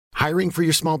Hiring for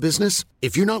your small business?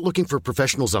 If you're not looking for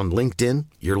professionals on LinkedIn,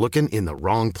 you're looking in the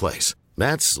wrong place.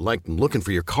 That's like looking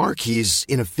for your car keys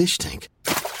in a fish tank.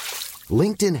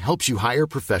 LinkedIn helps you hire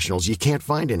professionals you can't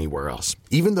find anywhere else,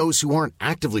 even those who aren't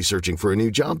actively searching for a new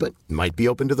job but might be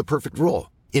open to the perfect role.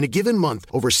 In a given month,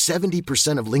 over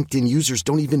 70% of LinkedIn users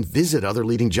don't even visit other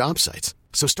leading job sites.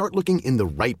 So start looking in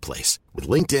the right place. With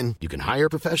LinkedIn, you can hire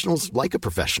professionals like a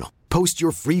professional. Post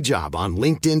your free job on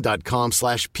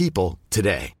linkedin.com/people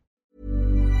today.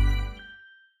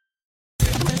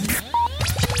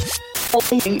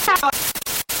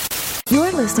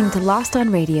 You're listening to Lost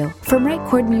on Radio from Right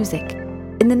Chord Music.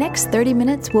 In the next 30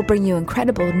 minutes, we'll bring you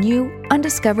incredible, new,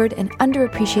 undiscovered, and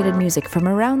underappreciated music from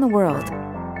around the world.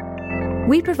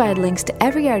 We provide links to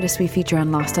every artist we feature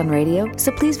on Lost on Radio,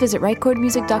 so please visit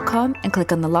rightchordmusic.com and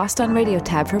click on the Lost on Radio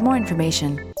tab for more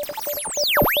information.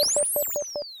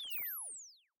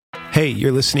 Hey,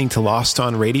 you're listening to Lost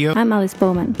on Radio. I'm Alice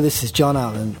Bowman. This is John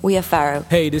Allen. We are Pharaoh.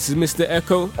 Hey, this is Mr.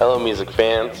 Echo. Hello, music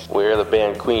fans. We're the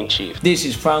band Queen Chief. This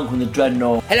is Frank from the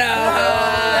Dreadnought. Hello!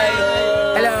 Hi!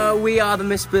 Hello, we are the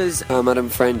Mispers. I'm Adam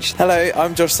French. Hello,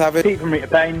 I'm Josh Savage. Pete from Rita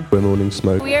Payne. We're Morning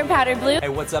Smoke. We are Powder Blue. Hey,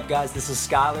 what's up, guys? This is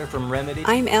Skylar from Remedy.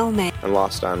 I'm Elme. I'm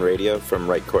Lost on Radio from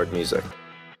Right Chord Music.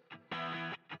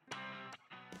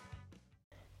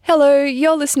 Hello,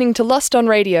 you're listening to Lost on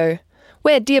Radio.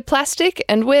 We're Dear Plastic,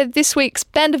 and we're this week's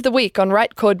Band of the Week on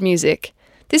Right Chord Music.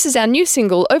 This is our new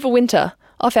single, Overwinter,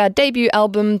 off our debut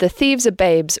album, The Thieves Are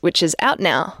Babes, which is out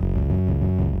now.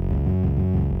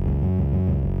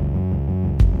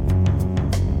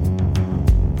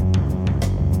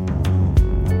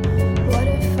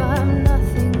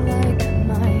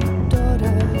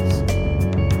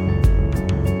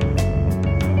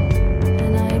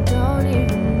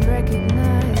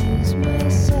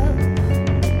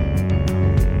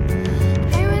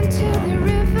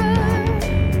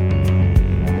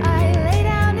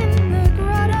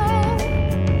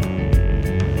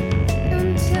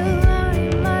 Until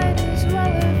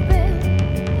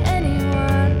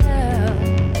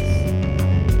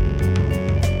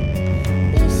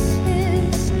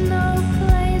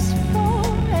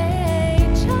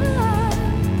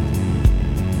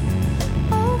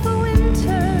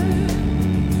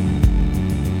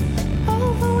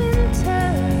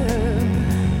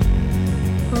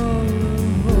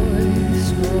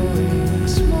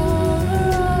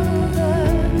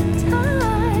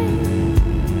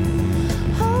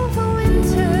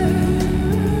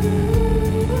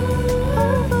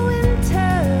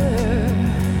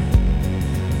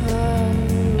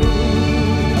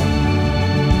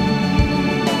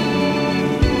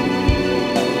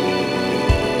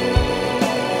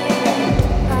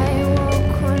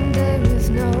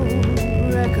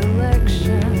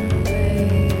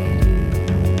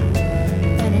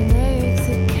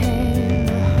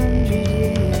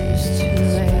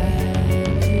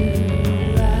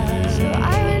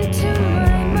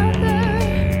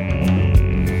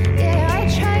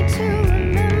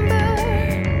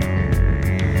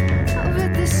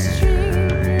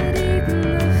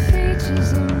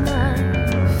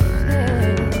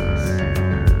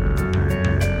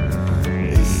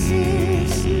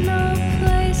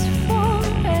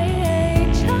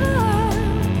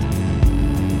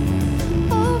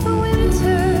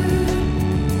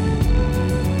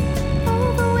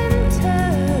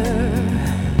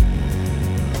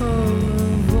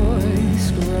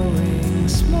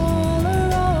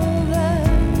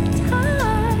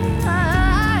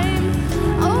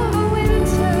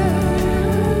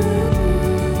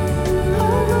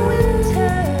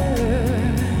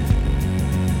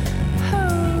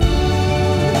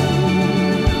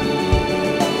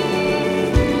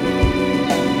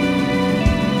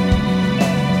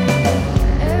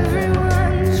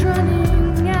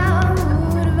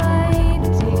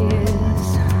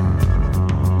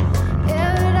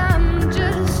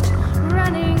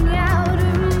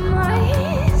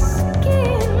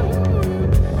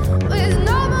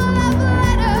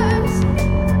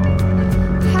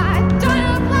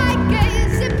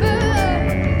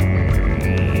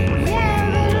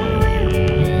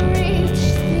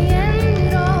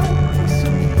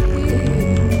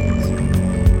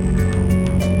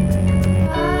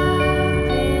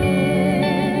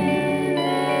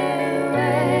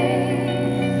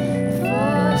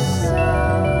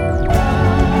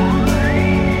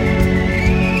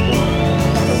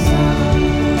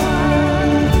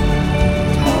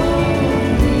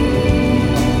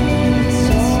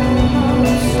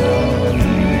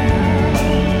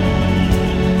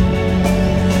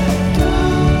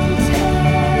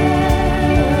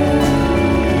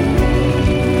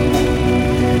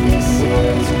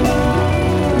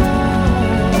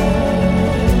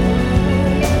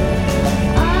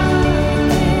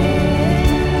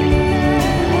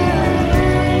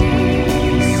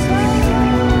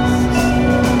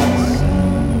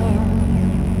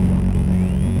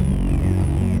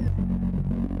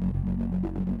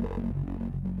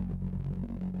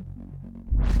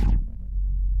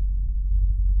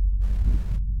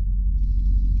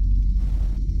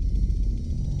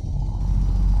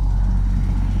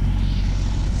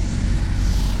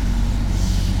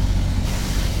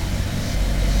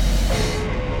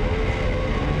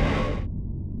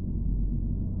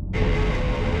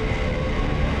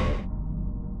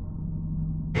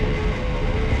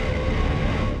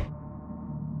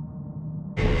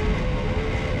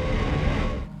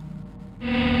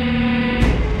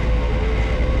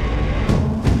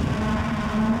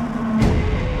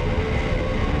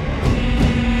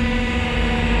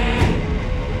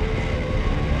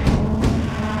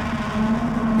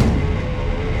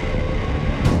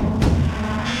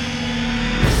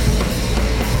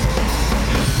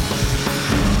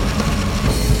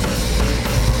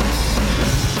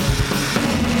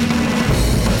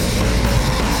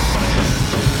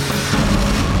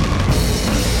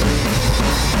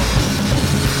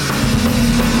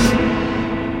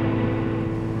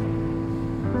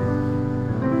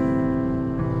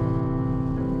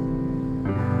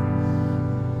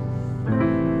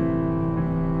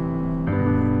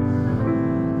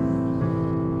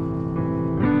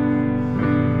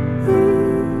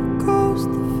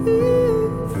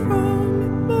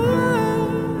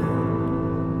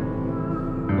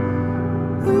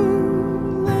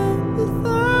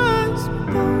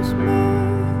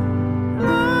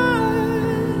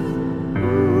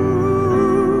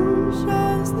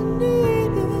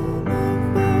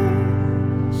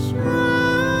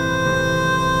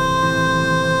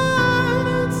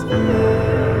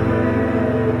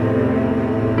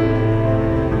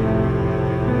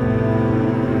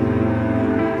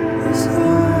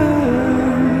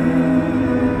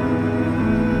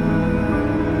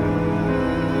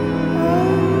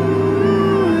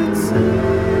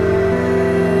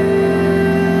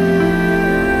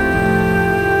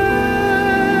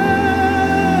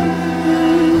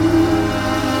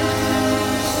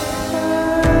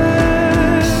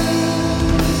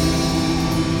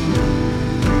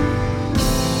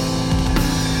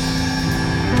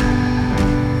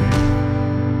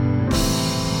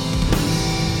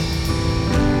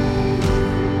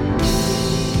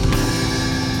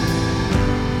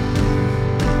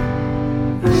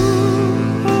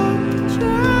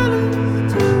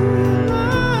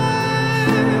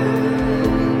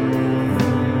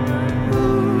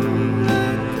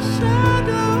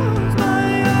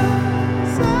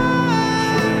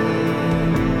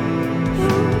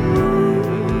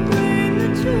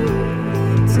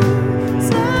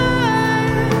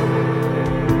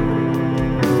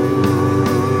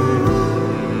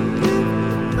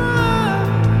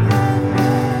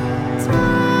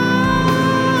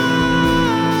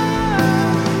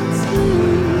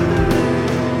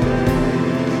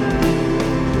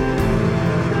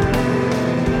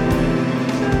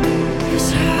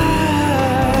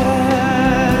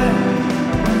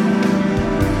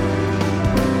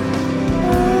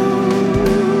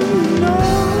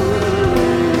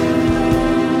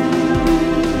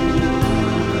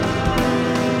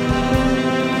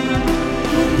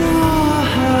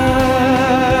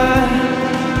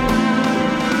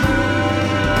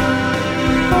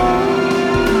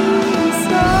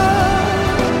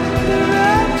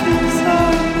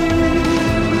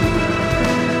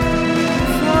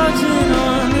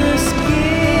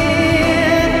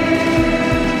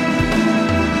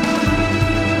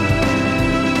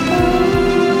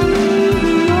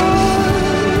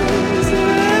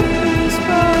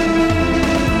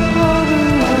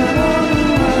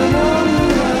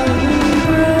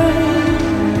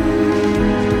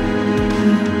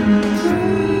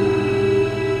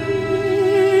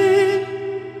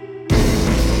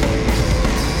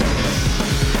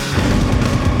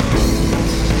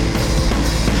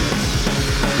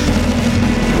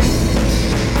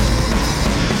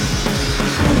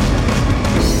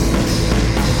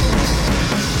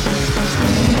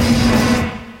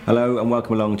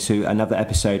welcome along to another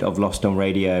episode of Lost on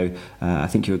Radio. I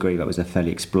think you agree that was a fairly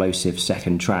explosive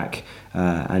second track,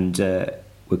 and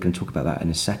we're going to talk about that in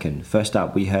a second. First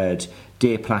up, we heard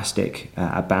Dear Plastic,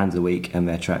 a Band of the Week, and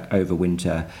their track Over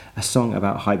Winter, a song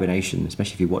about hibernation.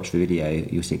 Especially if you watch the video,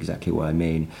 you'll see exactly what I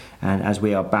mean. And as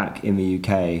we are back in the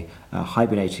UK,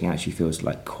 hibernating actually feels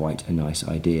like quite a nice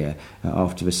idea.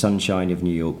 After the sunshine of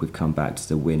New York, we've come back to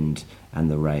the wind and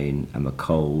the rain and the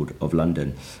cold of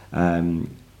London.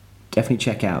 Definitely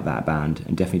check out that band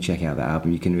and definitely check out that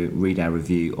album. You can read our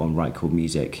review on Right Chord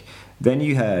Music. Then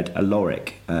you heard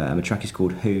Aloric, and the track is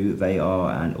called Who. They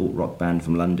are an alt-rock band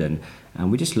from London,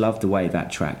 and we just love the way that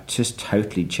track just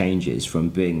totally changes from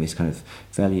being this kind of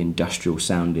fairly industrial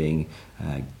sounding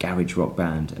garage rock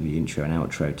band and the intro and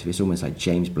outro to this almost like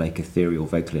James Blake ethereal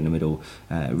vocal in the middle.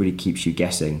 It really keeps you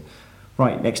guessing.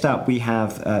 Right, next up we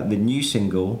have the new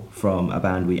single from a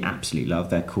band we absolutely love.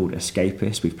 They're called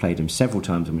Escapist. We've played them several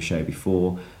times on the show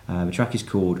before. The track is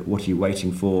called What Are You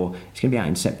Waiting For? It's going to be out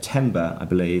in September, I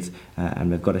believe,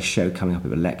 and they've got a show coming up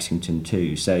at Lexington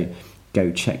too, so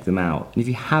go check them out. And if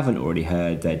you haven't already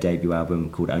heard their debut album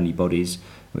called Only Bodies,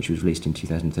 which was released in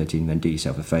 2013, then do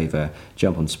yourself a favour,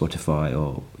 jump on Spotify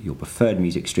or your preferred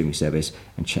music streaming service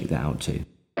and check that out too.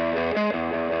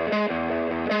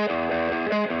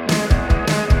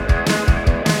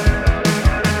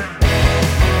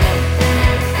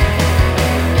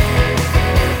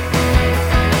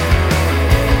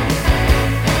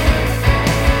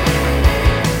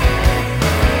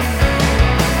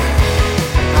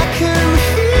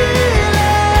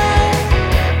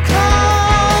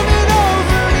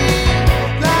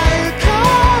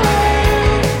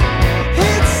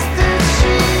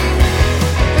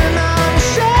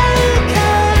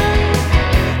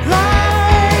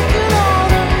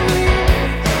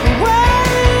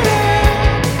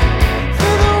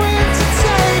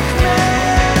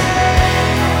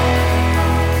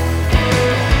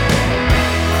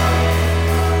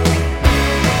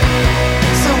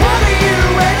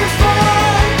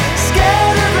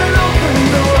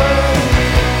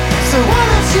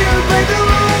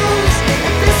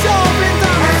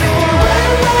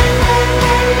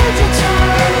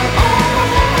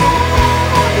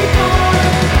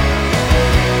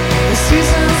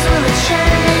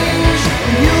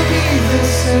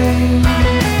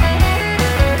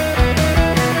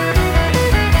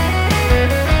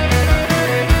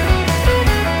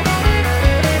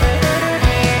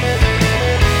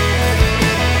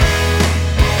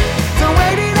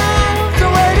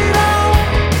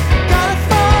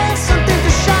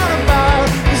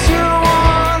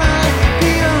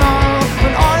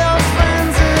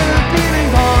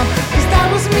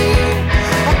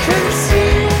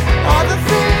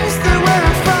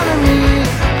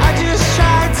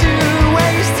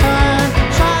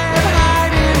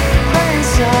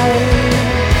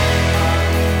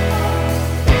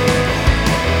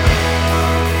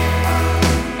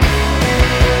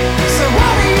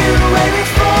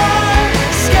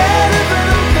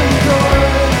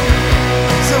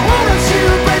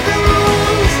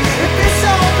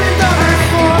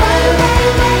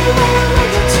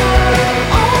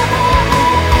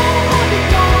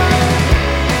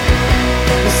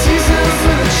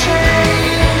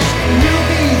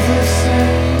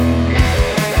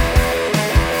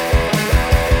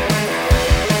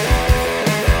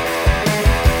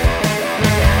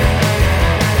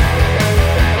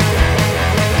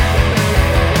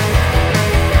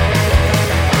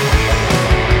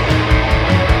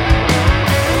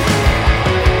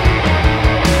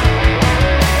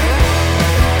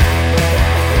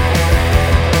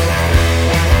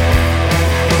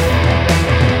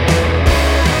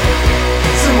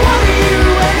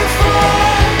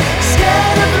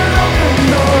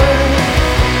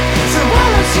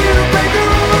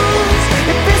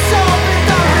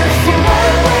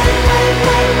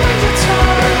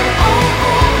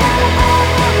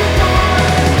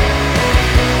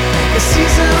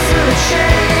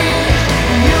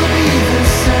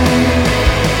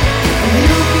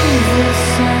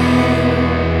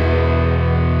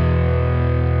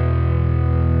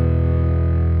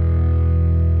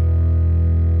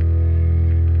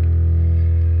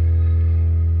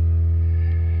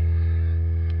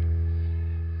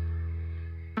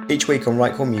 Each week on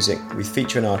Right Chord Music, we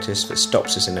feature an artist that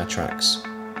stops us in our tracks.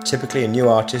 Typically a new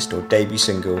artist or debut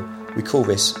single, we call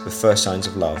this the first signs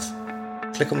of love.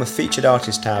 Click on the Featured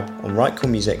Artist tab on Right Chord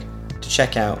Music to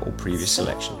check out all previous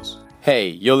selections. Hey,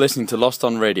 you're listening to Lost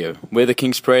on Radio. We're the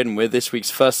King's Parade and we're this week's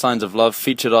First Signs of Love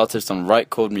featured artist on Right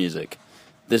Chord Music.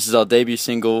 This is our debut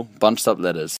single, Bunched Up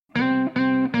Letters.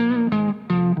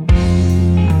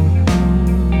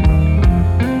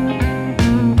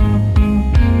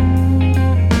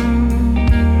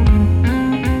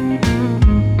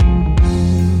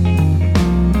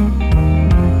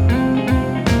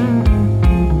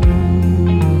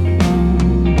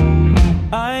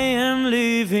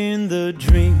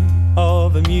 dream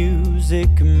of a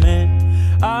music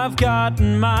man. I've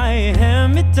gotten my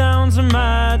hand-me-downs and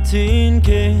my tin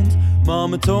cans.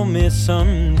 Mama told me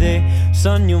someday,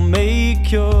 son, you'll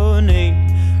make your name.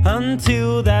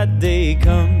 Until that day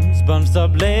comes, bunched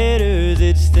up letters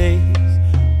it stays.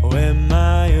 Oh, am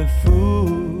I a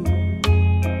fool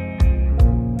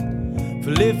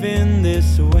for living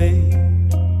this way?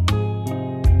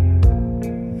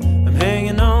 I'm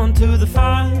hanging on to the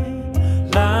fine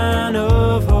line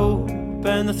of hope,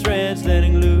 and the thread's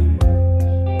letting loose.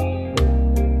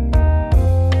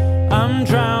 I'm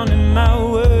drowning my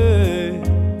words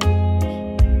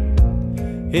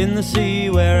in the sea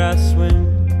where I swim.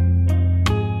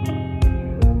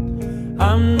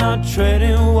 I'm not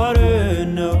treading water,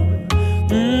 no,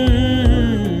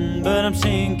 but I'm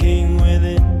sinking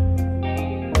within.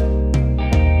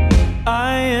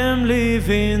 I am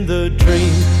living the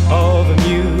dream of a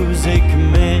music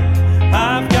man.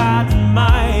 I've got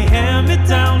my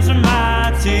hand-me-downs and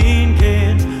my tin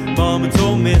cans. Mama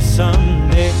told me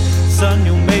someday, son,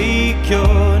 you'll make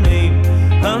your name.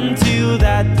 Until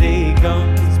that day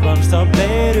comes, bunched up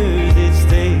letters it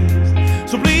stays.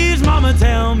 So please, mama,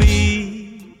 tell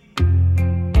me,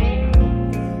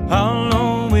 how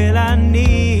long will I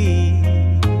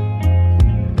need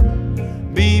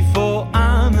before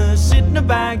I'm sitting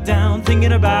back down,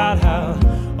 thinking about how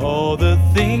all the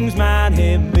things might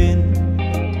have been?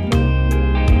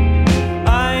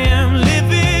 I am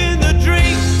living the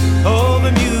dream of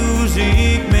a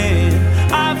music man.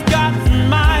 I've got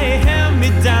my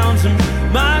hand-me-downs and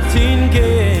my tin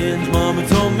cans. Mama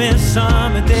told me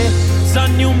someday,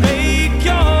 son, you'll make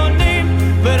your name.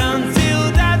 But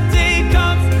until that day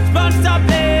comes, bunched up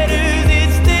letters,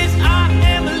 it's this. I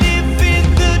am living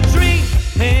the dream,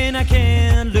 and I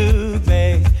can't look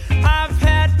back. I've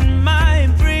had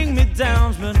mine bring me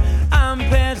downs, but I'm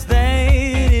past that.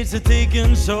 It's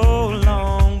taken so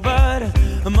long, but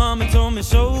mama told me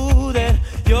so, that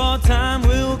your time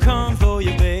will come for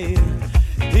you, babe.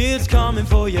 It's coming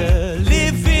for you.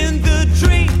 Living the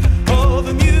dream of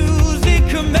a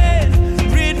music man.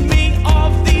 Rid me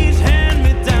of these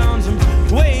hand-me-downs. I'm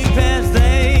way past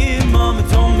that. Mama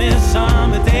told me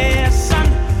someday, son,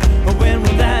 when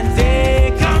will that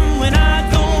day come when I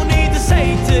don't need to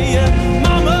say to you,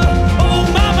 mama, oh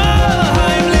mama,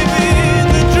 I'm living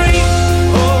the dream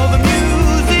of a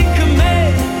music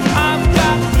man. I've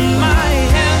got my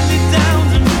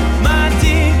hand-me-downs and my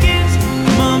tickets.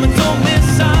 Mama told me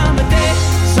someday,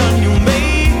 son, you'll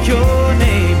make your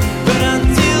name. But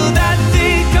until that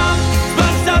day comes,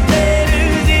 bunched up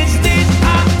letters, it's this.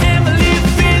 I am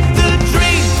living the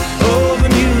dream of a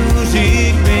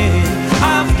music man.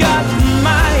 I've got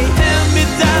my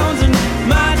hand-me-downs and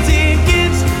my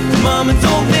tickets. Mama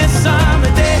told me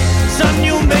someday, son,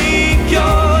 you'll make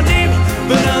your name.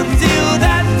 But until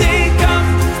that day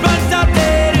comes, bunched up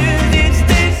letters, it's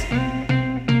this.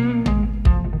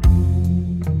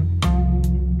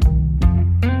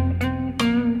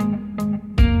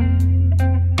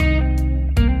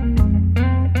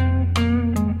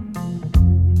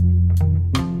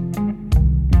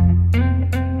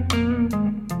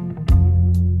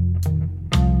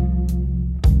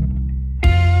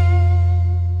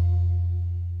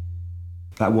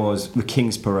 That was The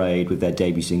King's Parade with their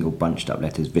debut single Bunched Up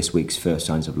Letters, this week's First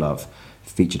Signs of Love,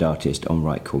 featured artist on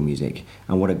Right Chord Music.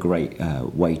 And what a great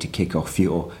way to kick off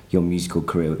your musical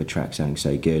career with a track sounding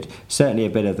so good. Certainly a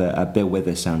bit of a Bill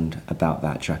Withers sound about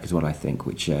that track as well, I think,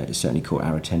 which certainly caught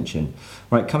our attention.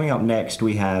 Right, coming up next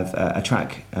we have a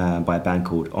track by a band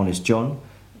called Honest John.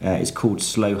 It's called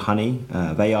Slow Honey.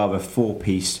 They are a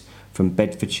four-piece from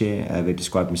Bedfordshire. They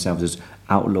describe themselves as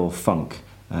outlaw funk,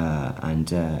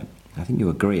 and I think you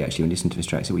agree, actually, when you listen to this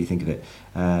track. So what do you think of it?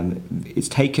 It's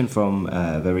taken from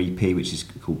their EP, which is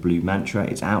called Blue Mantra.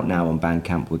 It's out now on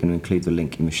Bandcamp. We're going to include the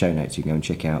link in the show notes. You can go and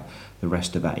check out the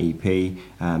rest of that EP.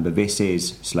 But this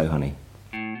is Slow Honey.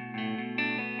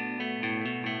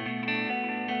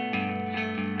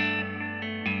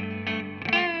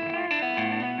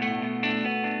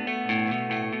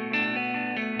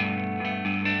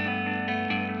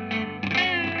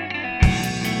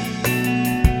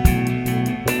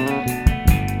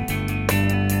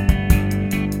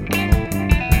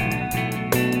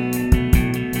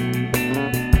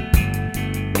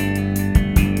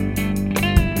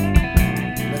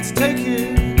 Take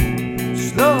it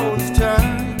slow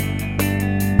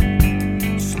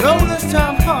this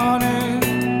time, honey,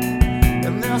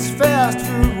 in this fast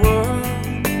food world.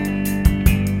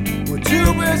 We're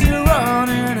too busy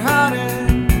running,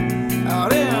 hiding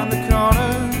out in the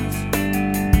corners.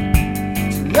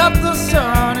 So let the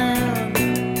sun in,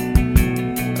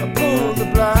 pull the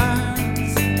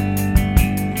blinds.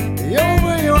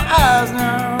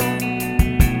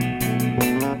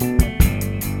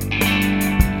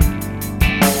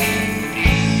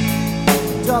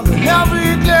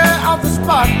 every glare of the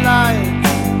spotlight.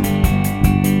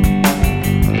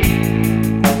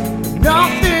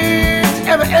 Nothing's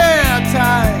ever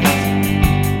airtight.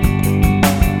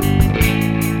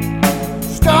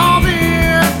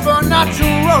 Starving for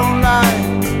natural light.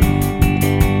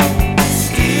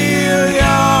 Steal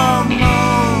your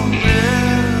moments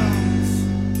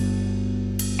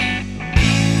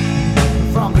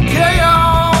from the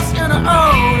chaos in the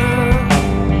odor.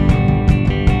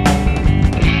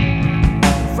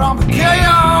 From the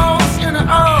chaos in the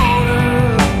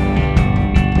odor.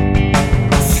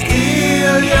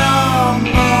 Steal your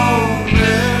moments.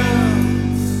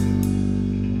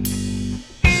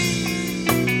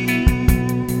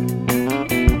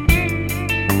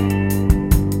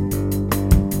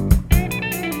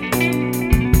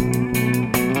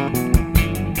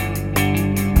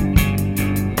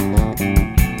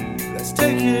 Let's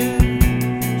take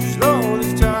it slow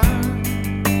this time.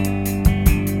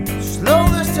 Slow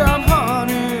this time,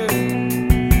 honey.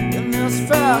 In this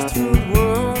fast food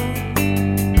world,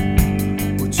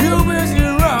 we're too busy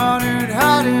running,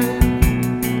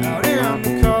 hiding out in the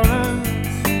corners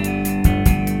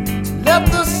to let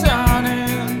the sun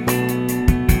in,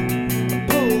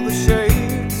 pull the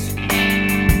shades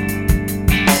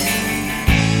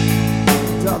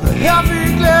down the heavy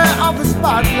glare of the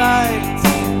spotlight.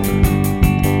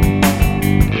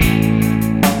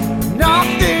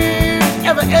 Nothing's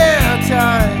ever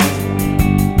airtight.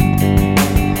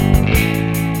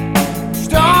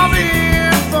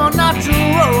 Starving for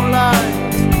natural light.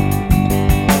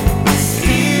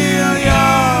 Steal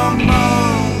your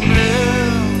moments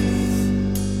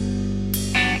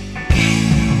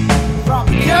from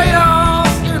the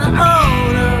chaos in the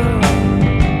odor.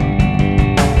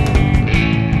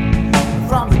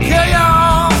 From the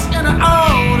chaos in the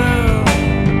odor.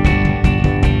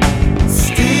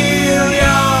 Steal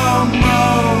your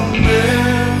moments.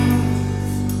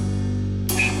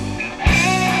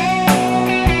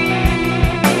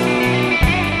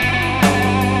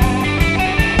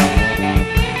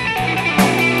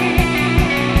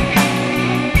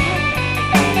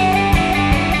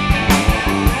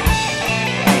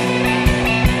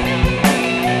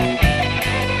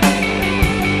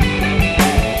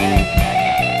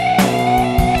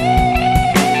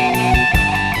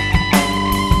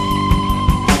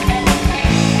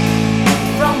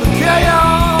 From the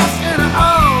chaos in the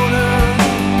odor.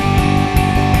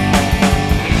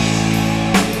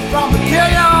 From the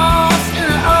chaos in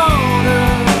the odor.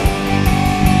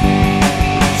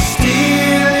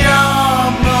 Steal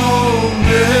your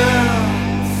moments.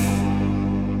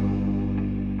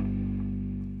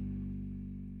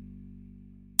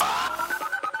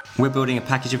 We're building a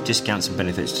package of discounts and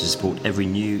benefits to support every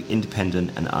new,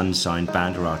 independent and unsigned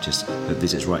band or artist that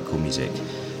visits Right Chord Music.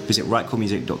 Visit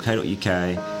rightchordmusic.co.uk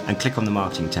and click on the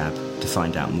marketing tab to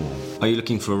find out more. Are you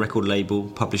looking for a record label,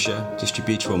 publisher,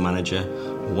 distributor or manager,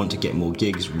 or want to get more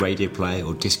gigs, radio play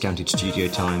or discounted studio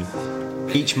time?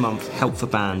 Each month, Help for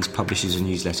Bands publishes a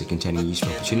newsletter containing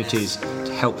useful opportunities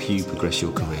to help you progress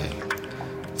your career.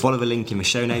 Follow the link in the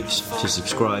show notes to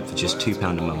subscribe for just £2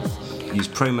 a month. Use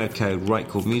promo code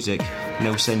RightChordMusic and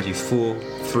they'll send you 4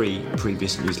 free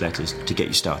previous newsletters to get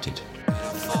you started.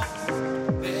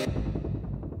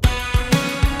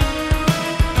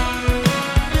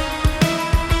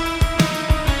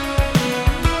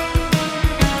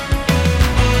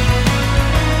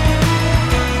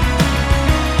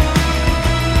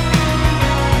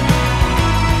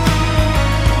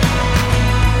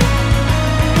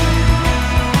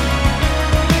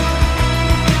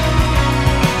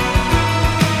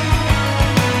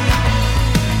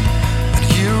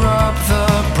 You rub the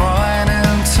brine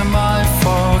into my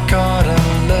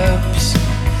forgotten lips,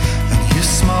 and you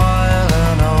smile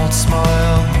an old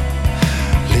smile,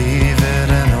 leave it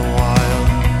in a while.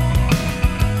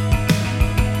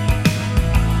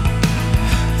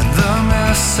 And the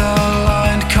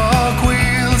misaligned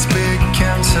cogwheels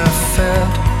begin to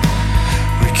fit.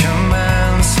 We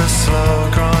commence a slow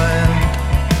grind.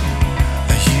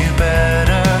 Are you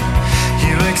better?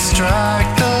 You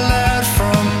extract the lead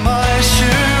from my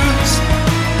shoes.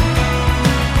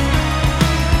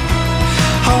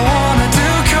 I wanna do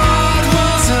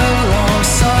cartwheels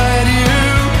alongside you.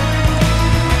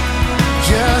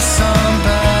 Yes, I'm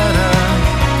better.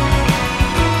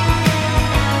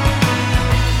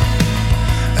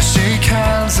 I shake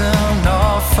hands and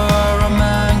offer a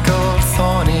mangled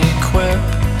thorny quip.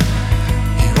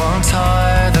 You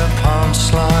untie the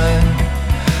punchline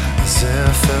as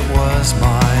if it was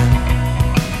mine.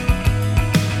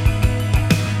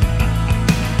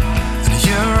 And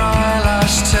your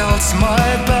eyelash tilts my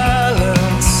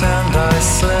balance and I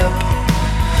slip.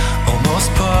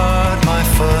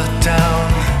 foot down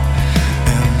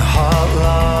in hot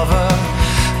lava,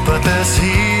 but there's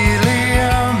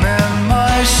helium in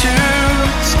my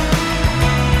shoes.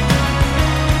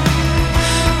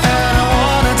 And I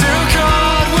wanna do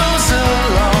cartwheels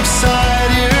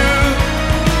alongside you.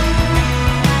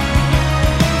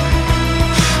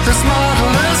 This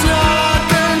model has not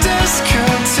been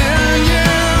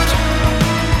discontinued.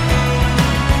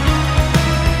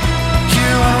 You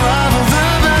unravel the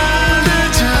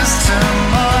bandages to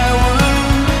my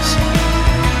wounds,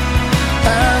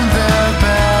 and they're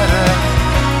better.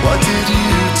 What did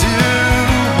you do?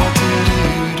 What did you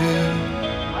do?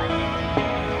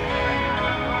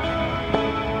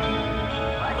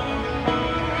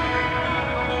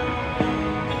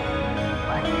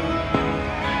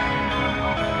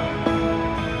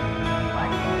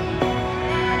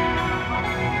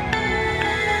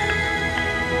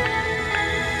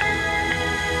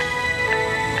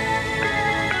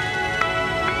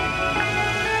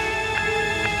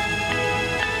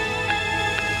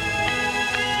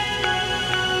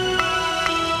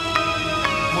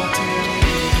 What did you do?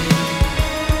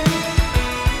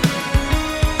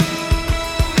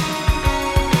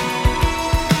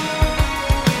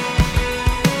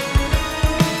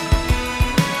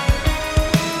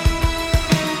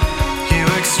 You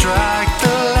extract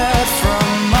the lead from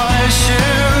my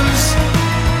shoes,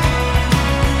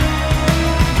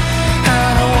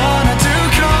 and I wanna do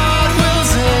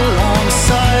cartwheels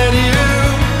alongside you.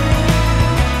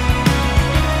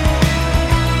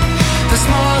 This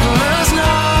model has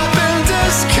not been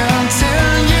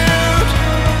discontinued.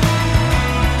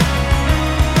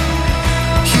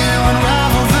 You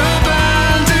unravel the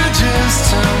bandages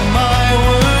to my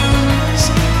wounds,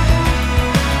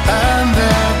 and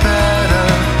they're better.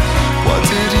 What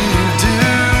did you do?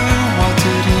 What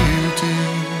did you do?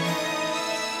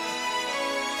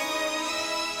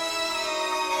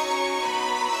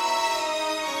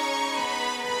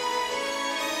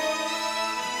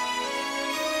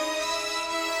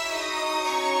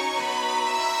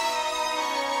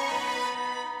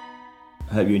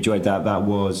 I hope you enjoyed that. That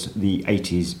was the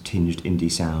 80s tinged indie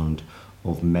sound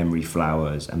of Memory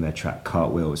Flowers and their track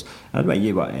Cartwheels. I don't know about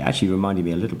you, but it actually reminded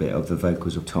me a little bit of the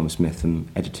vocals of Tom Smith and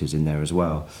Editors in there as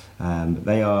well.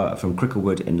 They are from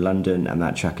Cricklewood in London, and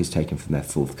that track is taken from their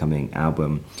forthcoming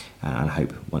album. And I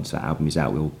hope once that album is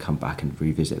out, we'll come back and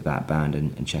revisit that band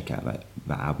and check out that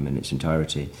album in its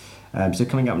entirety. So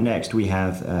coming up next, we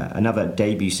have another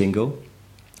debut single.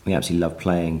 We absolutely love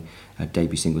playing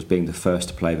debut singles, being the first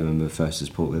to play them and the first to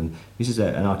support them. This is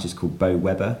an artist called Bo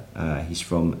Weber. He's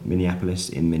from Minneapolis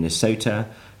in Minnesota.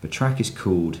 The track is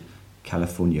called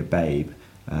California Babe,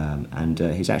 and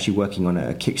he's actually working on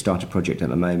a Kickstarter project at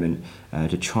the moment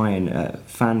to try and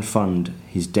fan fund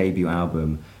his debut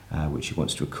album, which he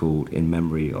wants to record in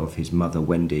memory of his mother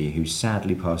Wendy, who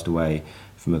sadly passed away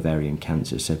from ovarian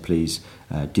cancer. So please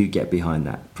do get behind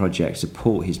that project,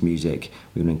 support his music.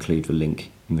 We're going to include the link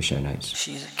in the show notes.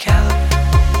 She's a California.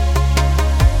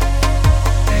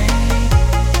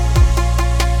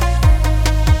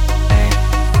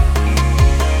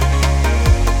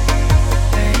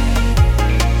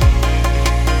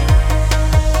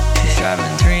 She's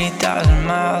driving 3,000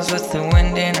 miles with the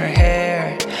wind in her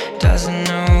hair. Doesn't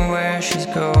know where she's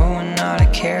going, not a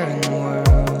care in the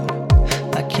world.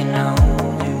 Like you know,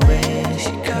 only wish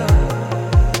you could.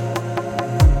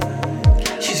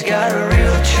 She's got a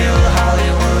real chill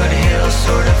Hollywood Hills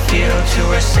sort of feel to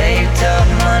her. Saved up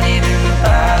money to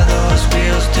buy those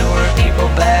wheels to her. People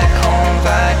back home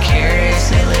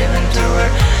vicariously living through her.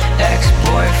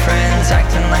 Ex-boyfriends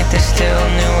acting like they still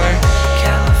knew her.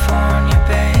 California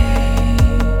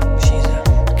babe, she's a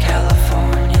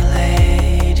California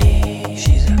lady.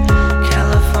 She's a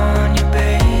California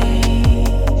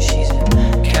babe, she's a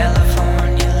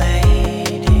California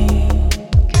lady.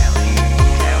 Cali,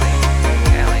 Cali,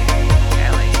 Cali, Cali,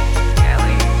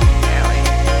 Cali,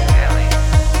 Cali, Cali,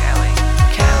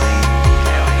 Cali,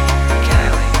 Cali, Cali, Cali,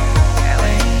 Cali,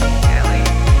 Cali,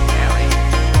 Cali,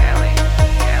 Cali,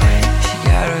 Cali. She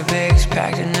got her bags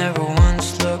packed and never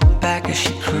once looked back as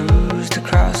she cruised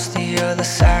across the other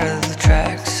side of the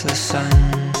tracks. The sun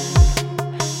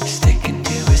sticking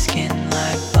to her skin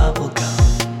like bubble gum.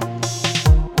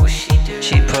 What's she do?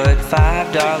 She put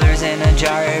 $5 in a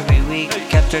jar every week,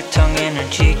 kept her tongue in her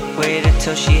cheek, waited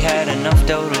till she had enough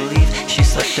dough to leave. She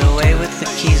slipped away with the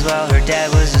keys while her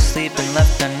dad was asleep and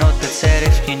left a note that said,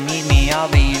 if you need me, I'll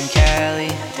be in Cali.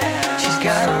 She's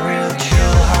got a real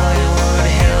chill Hollywood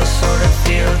Hills sort of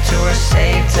feel to her.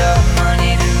 Saved up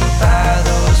money to buy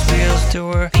those wheels to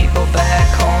her. People back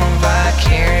home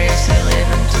vicariously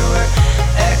living through her.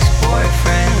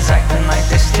 Ex-boyfriends acting like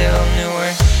they still knew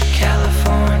her.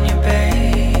 California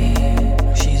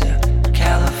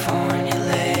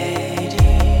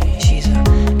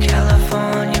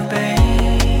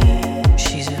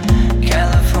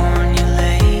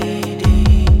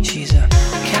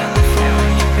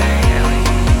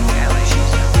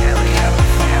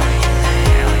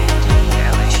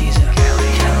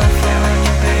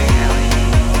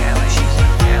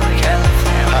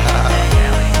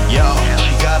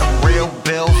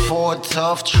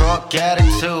tough truck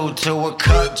attitude to her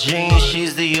cut jeans.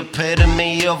 She's the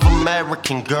epitome of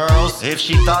American girls. If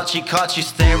she thought she caught you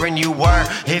staring, you were.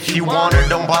 If you want her,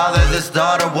 don't bother, this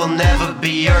daughter will never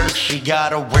be yours. She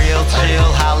got a real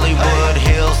chill Hollywood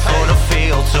Hills sort of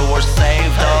feel to her.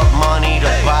 Saved up money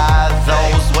to buy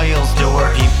those wheels to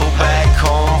her. People back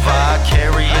home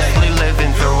vicariously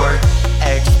living through her.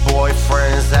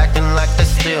 Ex-boyfriends acting like they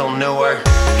still knew her.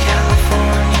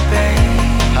 California babe.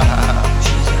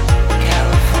 She's a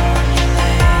California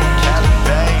lady. Cali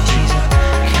babe. She's a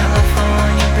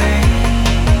California babe.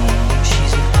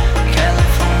 She's a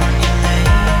California lady.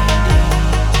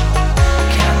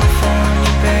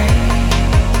 California babe.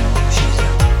 She's a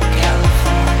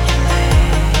California lady.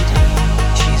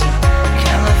 She's a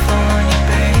California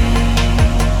babe.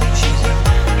 She's a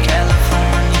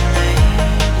California lady.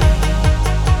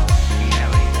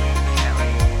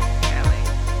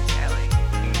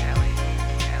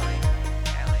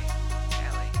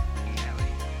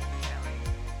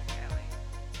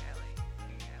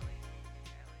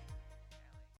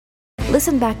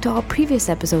 Listen back to all previous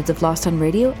episodes of Lost on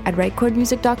Radio at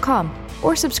rightchordmusic.com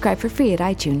or subscribe for free at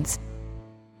iTunes.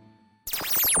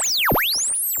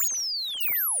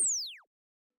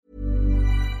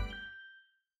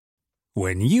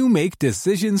 When you make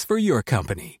decisions for your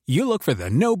company, you look for the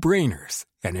no-brainers.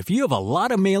 And if you have a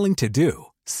lot of mailing to do,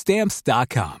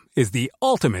 Stamps.com is the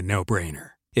ultimate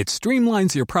no-brainer. It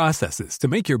streamlines your processes to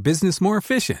make your business more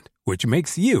efficient, which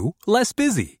makes you less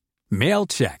busy. Mail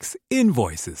checks,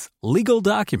 invoices, legal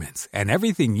documents, and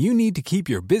everything you need to keep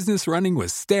your business running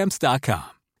with Stamps.com.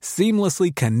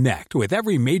 Seamlessly connect with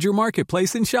every major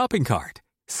marketplace and shopping cart.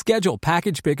 Schedule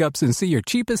package pickups and see your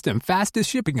cheapest and fastest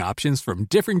shipping options from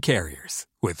different carriers,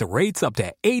 with rates up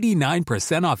to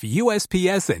 89% off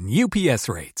USPS and UPS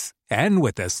rates. And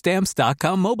with the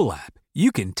Stamps.com mobile app,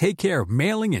 you can take care of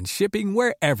mailing and shipping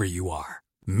wherever you are.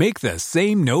 Make the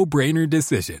same no-brainer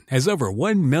decision as over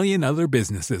 1 million other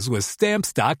businesses with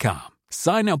Stamps.com.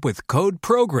 Sign up with code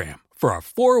PROGRAM for a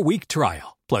 4-week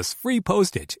trial, plus free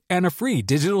postage and a free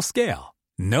digital scale.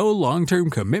 No long-term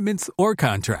commitments or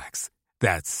contracts.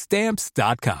 That's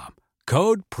Stamps.com.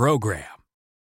 Code PROGRAM.